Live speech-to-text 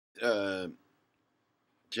uh,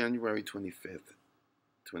 January 25th,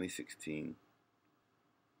 2016.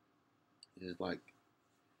 There's like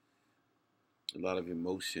a lot of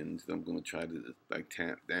emotions that I'm going to try to like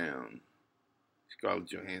tamp down. Scarlett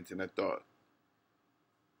Johansson, I thought.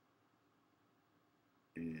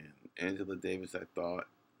 And Angela Davis, I thought.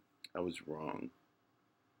 I was wrong.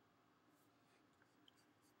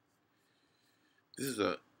 This is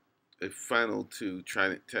a final to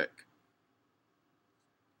Trident Tech.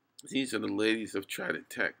 These are the ladies of Trident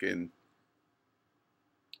Tech and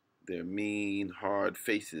their mean, hard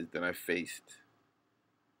faces that I faced.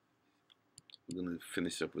 I'm going to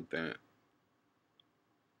finish up with that.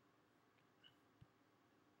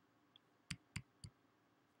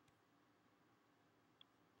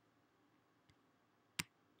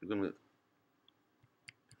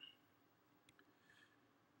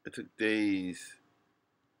 It took days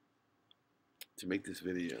to make this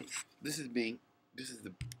video. This is me. This is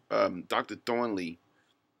the Dr. Thornley,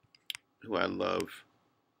 who I love.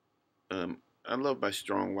 I love my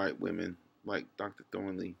strong white women like Dr.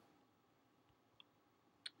 Thornley.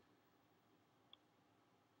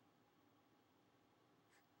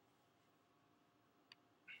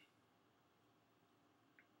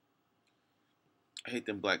 I hate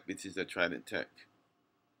them black bitches that Trident Tech.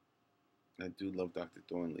 I do love Dr.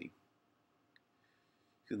 Thornley.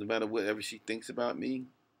 Because no matter whatever she thinks about me,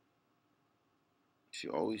 she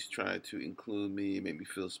always tried to include me and make me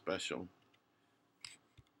feel special.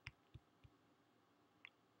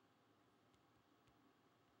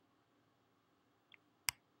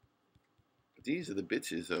 These are the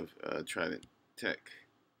bitches of Trident Tech,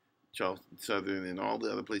 Charleston Southern, and all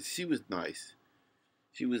the other places. She was nice.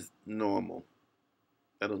 She was normal.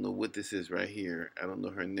 I don't know what this is right here. I don't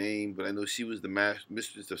know her name, but I know she was the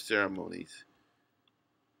mistress of ceremonies.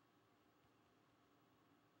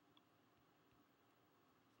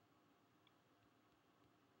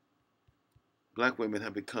 Black women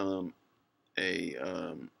have become a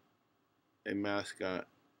mascot.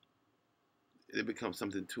 They become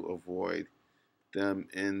something to avoid them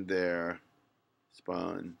in their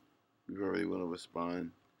spawn. We've already went over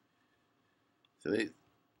spawn. So they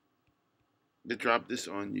drop this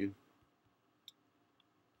on you.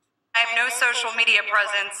 I have no social media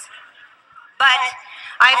presence, but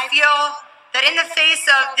I feel that in the face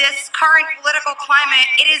of this current political climate,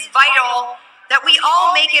 it is vital that we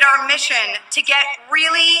all make it our mission to get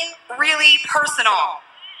really, really personal.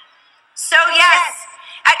 So yes,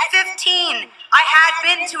 at 15, I had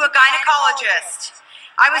been to a gynecologist.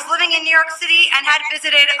 I was living in New York City and had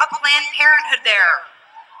visited a Planned Parenthood there.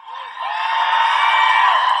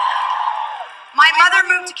 My mother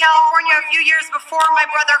moved to California a few years before my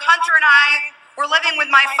brother Hunter and I were living with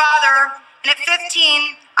my father, and at 15,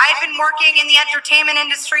 I had been working in the entertainment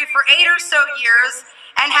industry for 8 or so years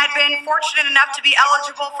and had been fortunate enough to be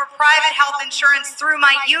eligible for private health insurance through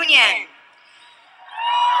my union.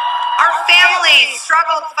 Our family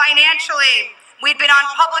struggled financially. We'd been on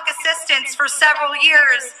public assistance for several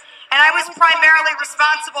years, and I was primarily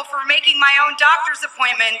responsible for making my own doctor's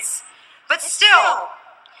appointments. But still,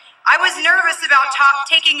 I was nervous about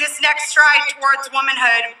taking this next stride towards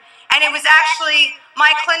womanhood, and it was actually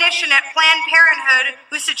my clinician at Planned Parenthood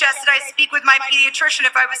who suggested I speak with my pediatrician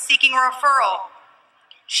if I was seeking a referral.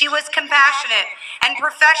 She was compassionate and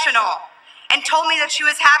professional and told me that she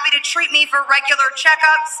was happy to treat me for regular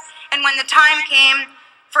checkups, and when the time came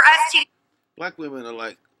for STD... Black women are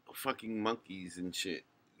like fucking monkeys and shit.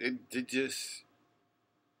 They just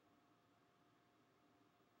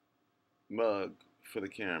mug for the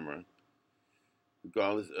camera,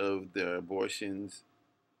 regardless of their abortions.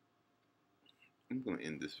 I'm gonna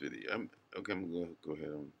end this video. I'm gonna go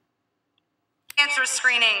ahead on. Cancer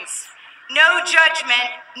screenings. No judgment,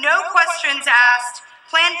 no questions asked.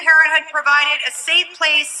 Planned Parenthood provided a safe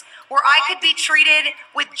place where I could be treated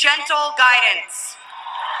with gentle guidance.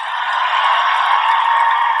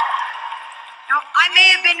 Now, I may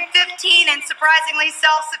have been 15 and surprisingly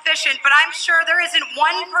self-sufficient, but I'm sure there isn't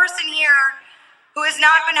one person here who has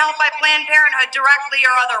not been helped by Planned Parenthood directly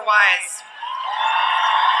or otherwise.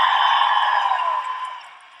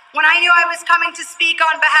 When I knew I was coming to speak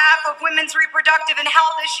on behalf of women's reproductive and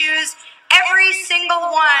health issues, every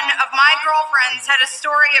single one of my girlfriends had a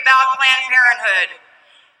story about Planned Parenthood.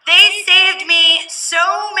 They saved me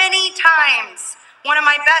so many times. One of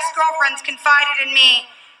my best girlfriends confided in me,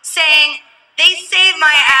 saying, "They saved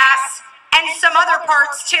my ass and some other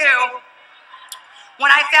parts too." When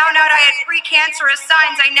I found out I had precancerous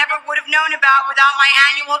signs I never would have known about without my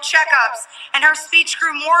annual checkups, and her speech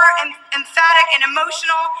grew more emphatic and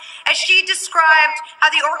emotional as she described how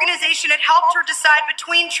the organization had helped her decide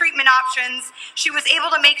between treatment options. She was able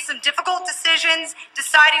to make some difficult decisions,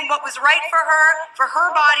 deciding what was right for her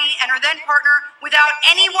body, and her then partner without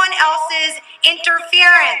anyone else's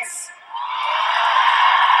interference.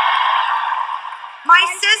 My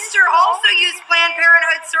sister also used Planned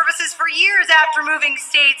Parenthood services for years after moving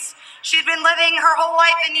states. She'd been living her whole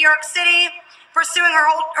life in New York City, pursuing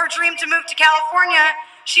her dream to move to California.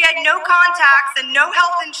 She had no contacts and no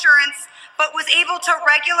health insurance, but was able to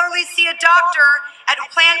regularly see a doctor at a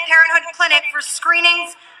Planned Parenthood clinic for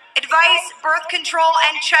screenings, advice, birth control,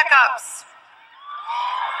 and checkups.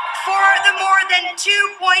 For the more than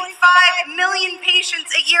 2.5 million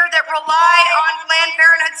patients a year that rely on Planned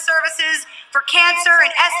Parenthood services for cancer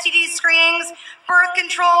and STD screenings, birth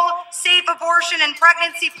control, safe abortion, and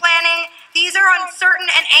pregnancy planning, these are uncertain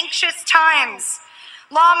and anxious times.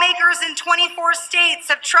 Lawmakers in 24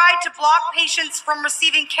 states have tried to block patients from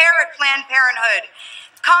receiving care at Planned Parenthood.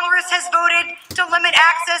 Congress has voted to limit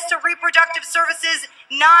access to reproductive services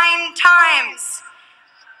 9 times.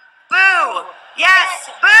 Boo! Yes,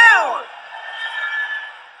 boo!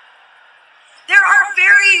 There are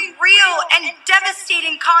very real and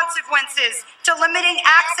devastating consequences to limiting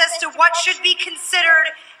access to what should be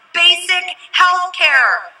considered basic health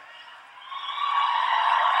care.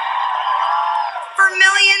 For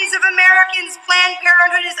millions of Americans, Planned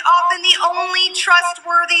Parenthood is often the only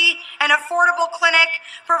trustworthy and affordable clinic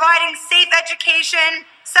providing safe education,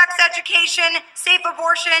 sex education, safe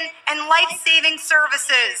abortion, and life-saving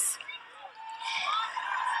services.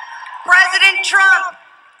 President Trump,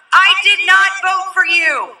 I did not vote for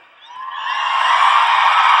you.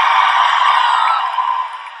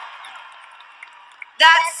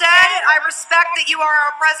 That said, I respect that you are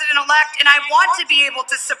our president-elect, and I want to be able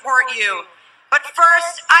to support you. But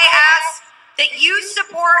first, I ask that you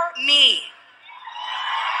support me.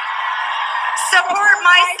 Support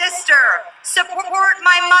my sister. Support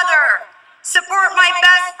my mother. Support my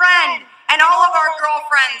best friend and all of our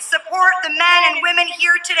girlfriends. Support the men and women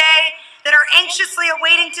here today that are anxiously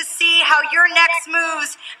awaiting to see how your next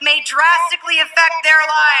moves may drastically affect their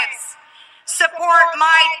lives. Support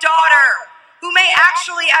my daughter, who may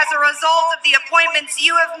actually, as a result of the appointments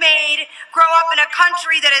you have made, grow up in a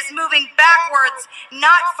country that is moving backwards,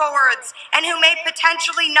 not forwards, and who may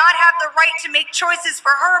potentially not have the right to make choices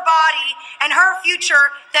for her body and her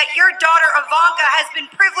future that your daughter Ivanka has been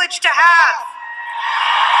privileged to have.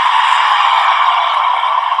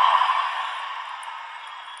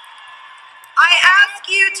 I ask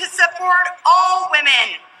you to support all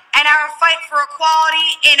women and our fight for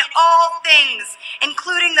equality in all things,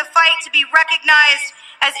 including the fight to be recognized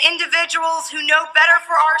as individuals who know better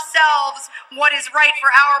for ourselves what is right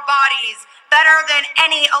for our bodies, better than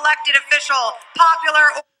any elected official, popular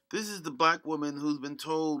or... This is the black woman who's been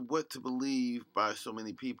told what to believe by so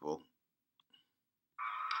many people.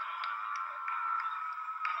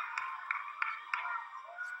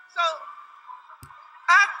 So,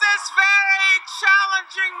 at this very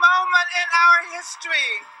challenging moment in our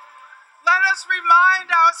history, let us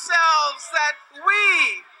remind ourselves that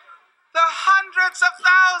we, the hundreds of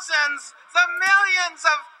thousands, the millions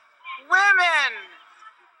of women,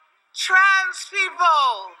 trans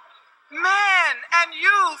people, men, and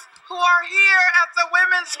youth who are here at the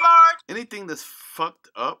Women's March. Anything that's fucked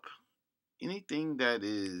up, anything that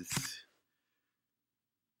is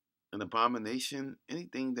an abomination,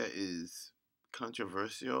 anything that is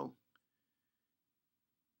controversial,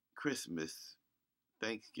 Christmas,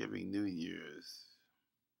 Thanksgiving, New Year,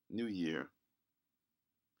 the New Year,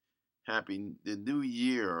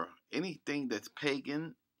 anything that's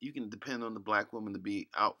pagan, you can depend on the black woman to be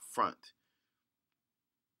out front.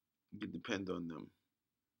 You can depend on them.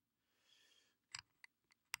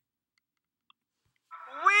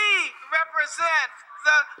 We represent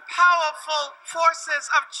the powerful forces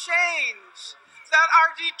of change that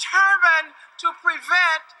are determined to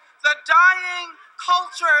prevent the dying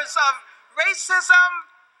cultures of racism,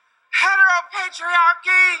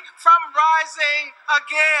 heteropatriarchy from rising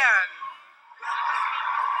again.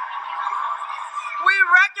 We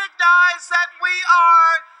recognize that we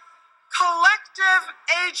are collective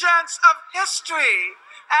agents of history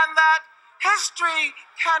and that history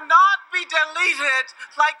cannot be deleted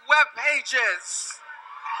like web pages.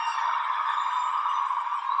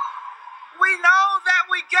 We know that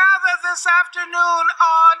we gather this afternoon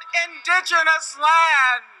on indigenous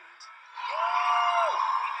land.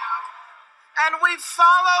 And we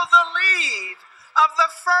follow the lead of the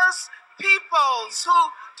first peoples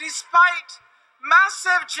who, despite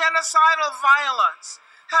massive genocidal violence,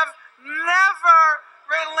 have never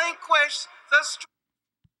relinquished the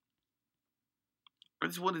I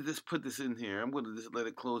just wanted to just put this in here. I'm going to just let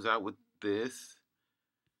it close out with this.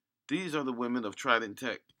 These are the women of Trident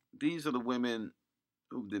Tech. These are the women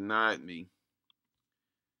who denied me.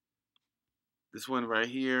 This one right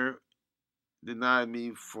here denied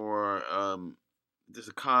me for just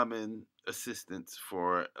a common assistance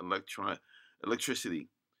for electricity.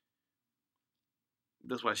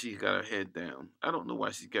 That's why she got her head down. I don't know why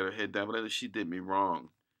she got her head down, but I know she did me wrong.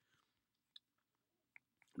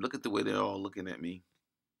 Look at the way they're all looking at me.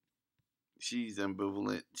 She's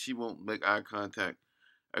ambivalent. She won't make eye contact.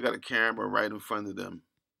 I got a camera right in front of them.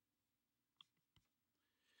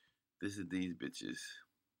 This is these bitches.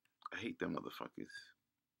 I hate them motherfuckers.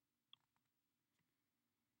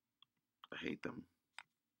 I hate them.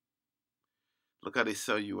 Look how they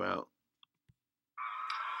sell you out.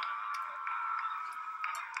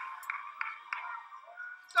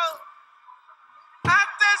 So, at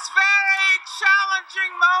this very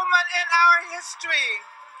challenging moment in our history,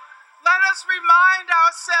 let us remind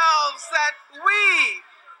ourselves that we,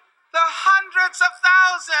 the hundreds of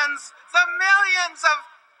thousands, the millions of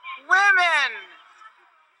women,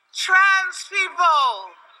 trans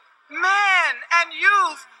people, men, and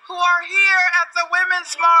youth who are here at the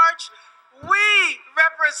Women's March, we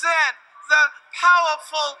represent the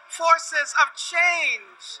powerful forces of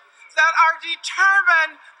change that are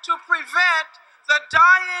determined to prevent the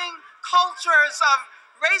dying cultures of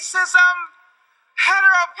racism,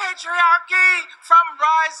 heteropatriarchy from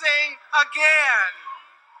rising again.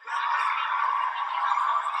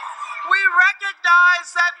 We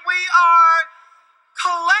recognize that we are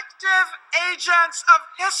collective agents of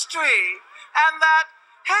history, and that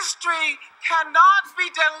history cannot be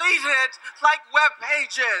deleted like web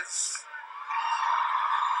pages.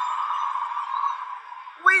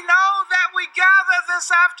 We know that we gather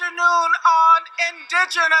this afternoon on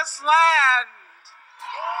indigenous land,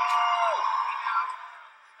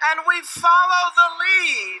 and we follow the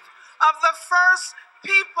lead of the first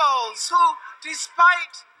peoples who,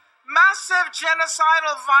 despite massive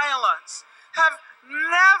genocidal violence, have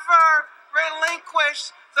never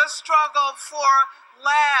relinquished the struggle for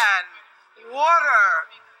land, water,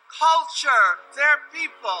 culture, their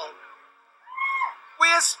people. We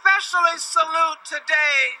especially salute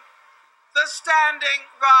today the Standing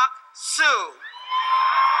Rock Sioux.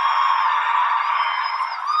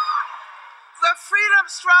 The freedom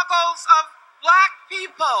struggles of Black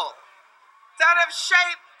people that have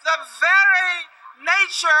shaped the very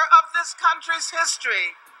nature of this country's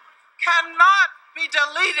history cannot be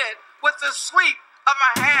deleted with the sweep of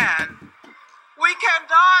a hand. We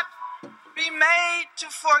cannot be made to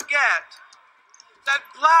forget that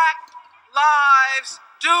Black lives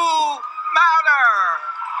do matter.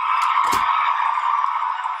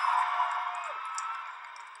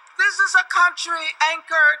 This is a country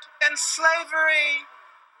anchored in slavery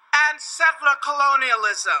and settler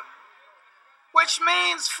colonialism, which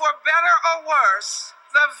means, for better or worse,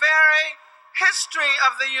 the very history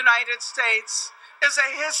of the United States is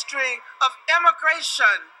a history of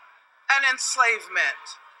immigration and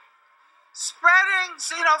enslavement. Spreading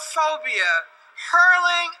xenophobia,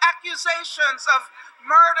 hurling accusations of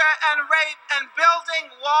murder and rape, and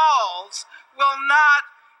building walls will not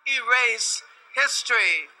erase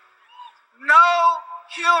history. No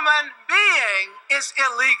human being is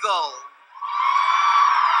illegal.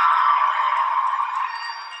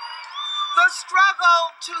 The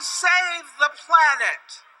struggle to save the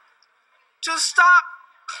planet, to stop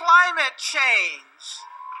climate change,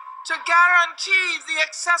 to guarantee the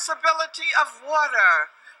accessibility of water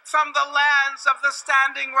from the lands of the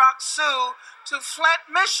Standing Rock Sioux to Flint,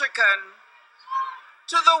 Michigan,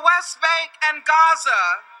 to the West Bank and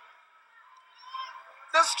Gaza.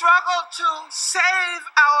 The struggle to save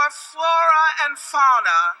our flora and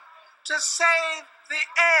fauna, to save the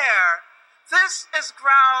air. This is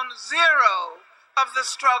ground zero of the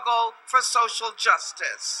struggle for social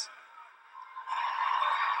justice.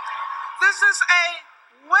 This is a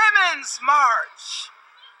women's march,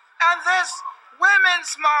 and this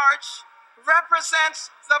women's march represents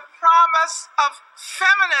the promise of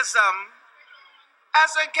feminism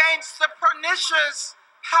as against the pernicious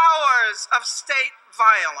powers of state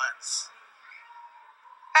violence.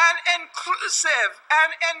 An inclusive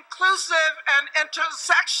and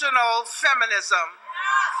intersectional feminism.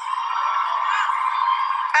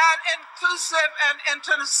 An inclusive and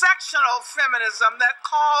intersectional feminism that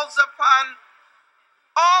calls upon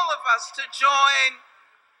all of us to join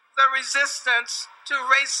the resistance to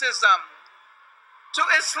racism, to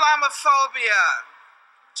Islamophobia,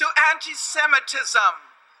 to anti-Semitism,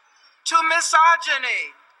 to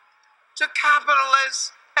misogyny, to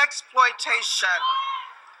capitalist exploitation.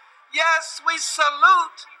 Yes, we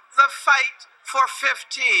salute the fight for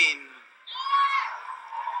 15.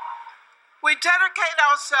 We dedicate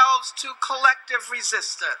ourselves to collective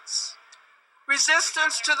resistance.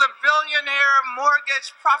 Resistance to the billionaire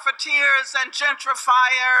mortgage profiteers and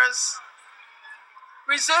gentrifiers.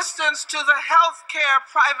 Resistance to the healthcare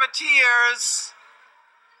privateers.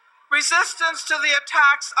 Resistance to the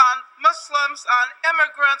attacks on Muslims, on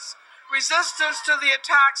immigrants. Resistance to the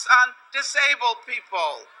attacks on disabled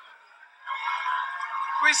people.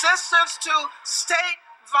 Resistance to state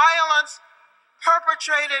violence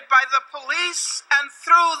perpetrated by the police and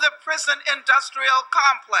through the prison industrial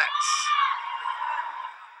complex.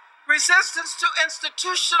 Resistance to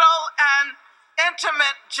institutional and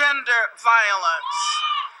intimate gender violence,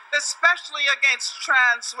 especially against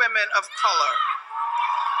trans women of color.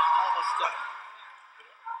 Almost done.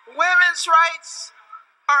 Women's rights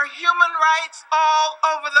are human rights all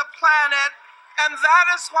over the planet, and that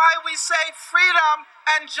is why we say freedom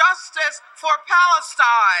and justice for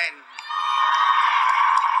Palestine.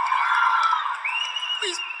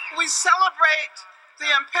 We celebrate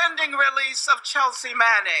the impending release of Chelsea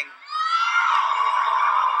Manning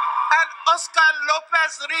and Oscar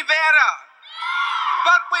Lopez Rivera.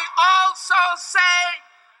 But we also say,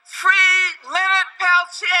 free Leonard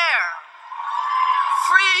Peltier,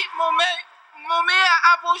 free Mumia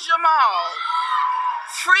Abu Jamal,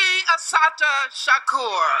 free Assata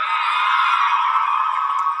Shakur.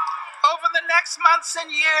 Over the next months and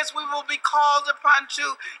years, we will be called upon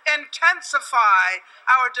to intensify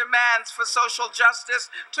our demands for social justice,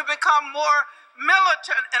 to become more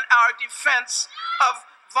militant in our defense of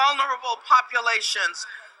vulnerable populations.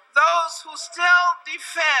 Those who still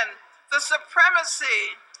defend the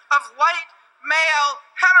supremacy of white male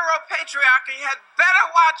heteropatriarchy had better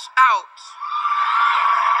watch out.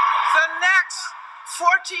 The next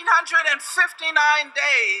 1,459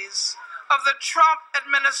 days of the Trump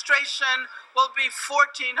administration will be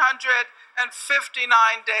 1,459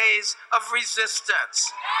 days of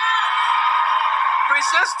resistance.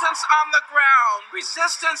 Resistance on the ground,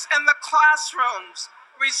 resistance in the classrooms,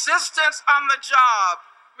 resistance on the job,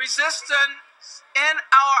 resistance in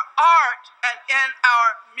our art and in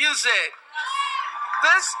our music.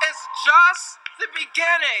 This is just the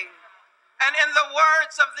beginning. And in the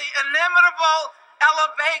words of the inimitable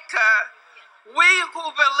Ella Baker, we who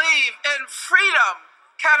believe in freedom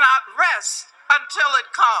cannot rest until it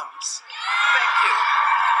comes. Thank you.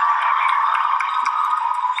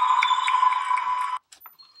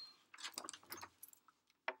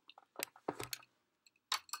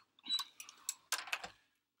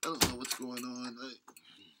 I don't know what's going on. I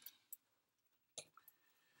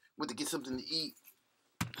went to get something to eat.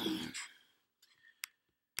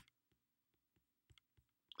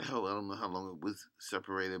 Hell, I don't know how long it was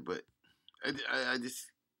separated, but I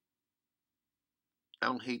just, I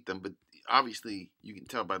don't hate them, but obviously you can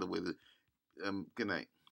tell by the way that, good night.